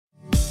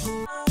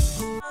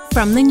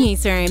From the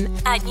newsroom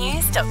at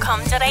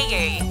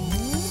news.com.au.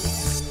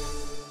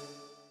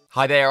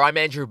 Hi there, I'm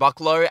Andrew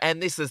Bucklow and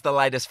this is the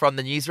latest from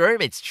the newsroom.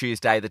 It's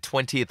Tuesday the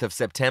 20th of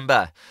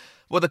September.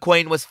 Well, the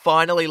Queen was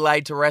finally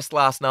laid to rest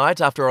last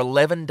night after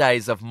 11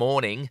 days of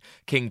mourning.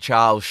 King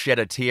Charles shed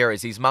a tear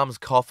as his mum's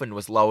coffin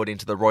was lowered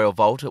into the royal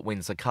vault at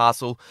Windsor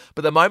Castle.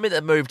 But the moment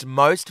that moved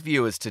most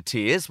viewers to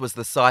tears was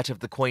the sight of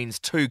the Queen's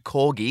two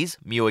corgis,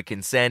 Muick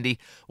and Sandy,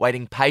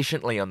 waiting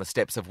patiently on the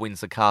steps of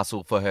Windsor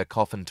Castle for her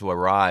coffin to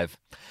arrive.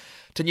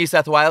 To New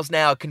South Wales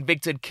now,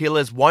 convicted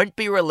killers won't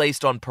be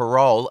released on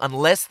parole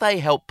unless they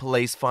help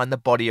police find the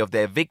body of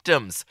their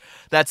victims.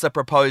 That's a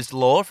proposed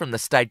law from the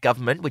state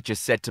government, which is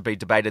set to be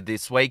debated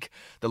this week.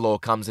 The law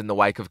comes in the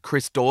wake of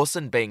Chris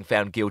Dawson being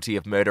found guilty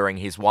of murdering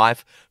his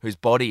wife, whose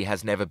body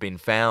has never been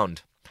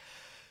found.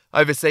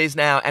 Overseas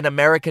now, an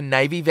American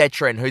Navy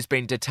veteran who's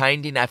been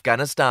detained in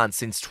Afghanistan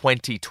since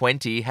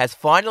 2020 has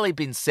finally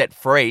been set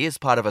free as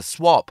part of a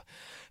swap.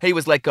 He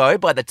was let go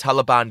by the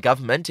Taliban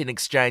government in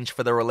exchange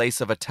for the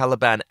release of a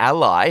Taliban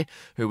ally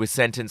who was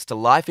sentenced to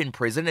life in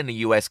prison in a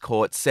US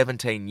court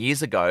 17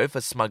 years ago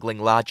for smuggling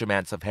large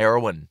amounts of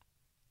heroin.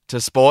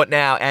 To sport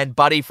now, and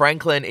Buddy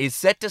Franklin is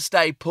set to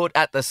stay put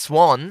at the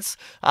Swans.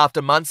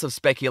 After months of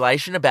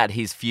speculation about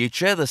his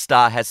future, the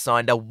star has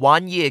signed a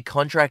one-year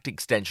contract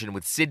extension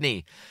with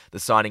Sydney. The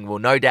signing will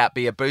no doubt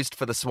be a boost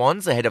for the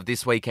Swans ahead of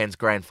this weekend's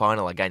grand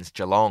final against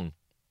Geelong.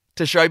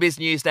 To showbiz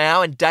news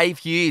now, and Dave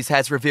Hughes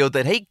has revealed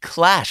that he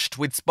clashed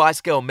with Spice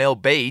Girl Mel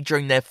B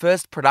during their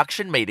first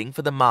production meeting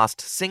for The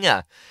Masked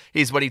Singer.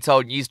 Here's what he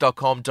told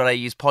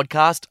news.com.au's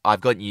podcast, I've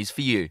Got News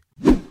for You.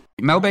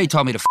 Mel B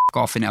told me to f***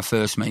 off in our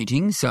first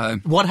meeting, so...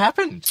 What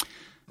happened?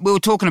 We were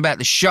talking about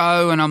the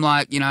show, and I'm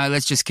like,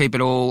 let's just keep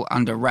it all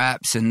under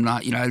wraps and,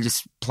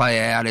 just play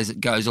out as it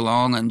goes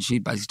along. And she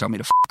basically told me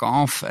to f***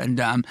 off. And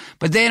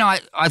but then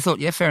I thought,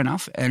 yeah, fair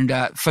enough. And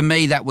for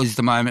me, that was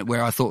the moment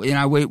where I thought,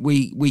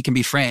 we can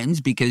be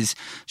friends because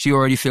she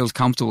already feels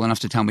comfortable enough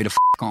to tell me to f***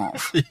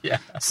 off. Yeah.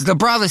 It's the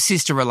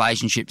brother-sister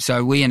relationship.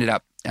 So we ended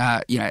up,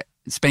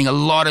 spending a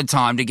lot of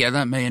time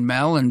together, me and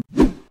Mel,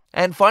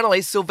 And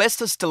finally,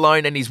 Sylvester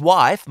Stallone and his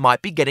wife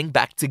might be getting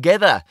back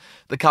together.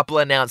 The couple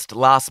announced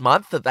last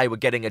month that they were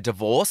getting a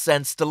divorce,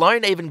 and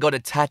Stallone even got a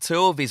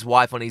tattoo of his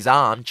wife on his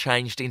arm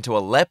changed into a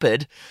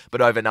leopard.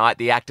 But overnight,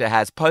 the actor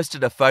has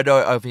posted a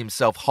photo of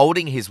himself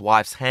holding his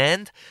wife's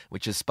hand,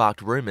 which has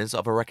sparked rumours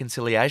of a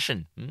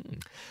reconciliation.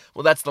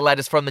 Well, that's the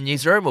latest from the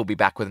newsroom. We'll be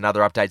back with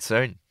another update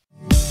soon.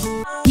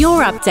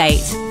 Your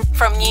update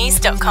from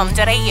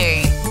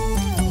news.com.au.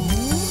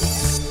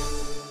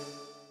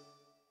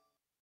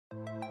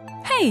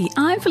 Hey,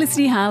 I'm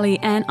Felicity Harley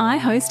and I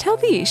host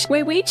Healthyish,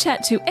 where we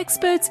chat to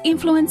experts,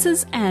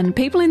 influencers and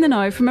people in the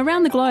know from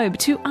around the globe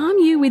to arm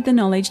you with the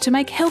knowledge to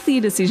make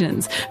healthier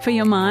decisions for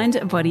your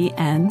mind, body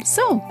and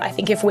soul. I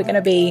think if we're going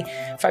to be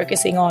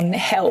focusing on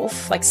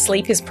health,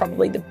 sleep is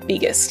probably the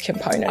biggest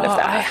component of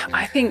that.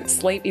 I think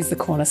sleep is the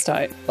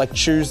cornerstone.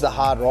 Choose the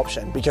harder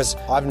option, because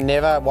I've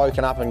never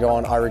woken up and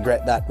gone, I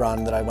regret that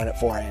run that I went at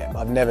 4 a.m.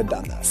 I've never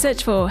done that.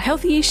 Search for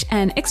Healthyish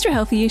and Extra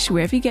Healthyish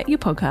wherever you get your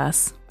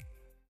podcasts.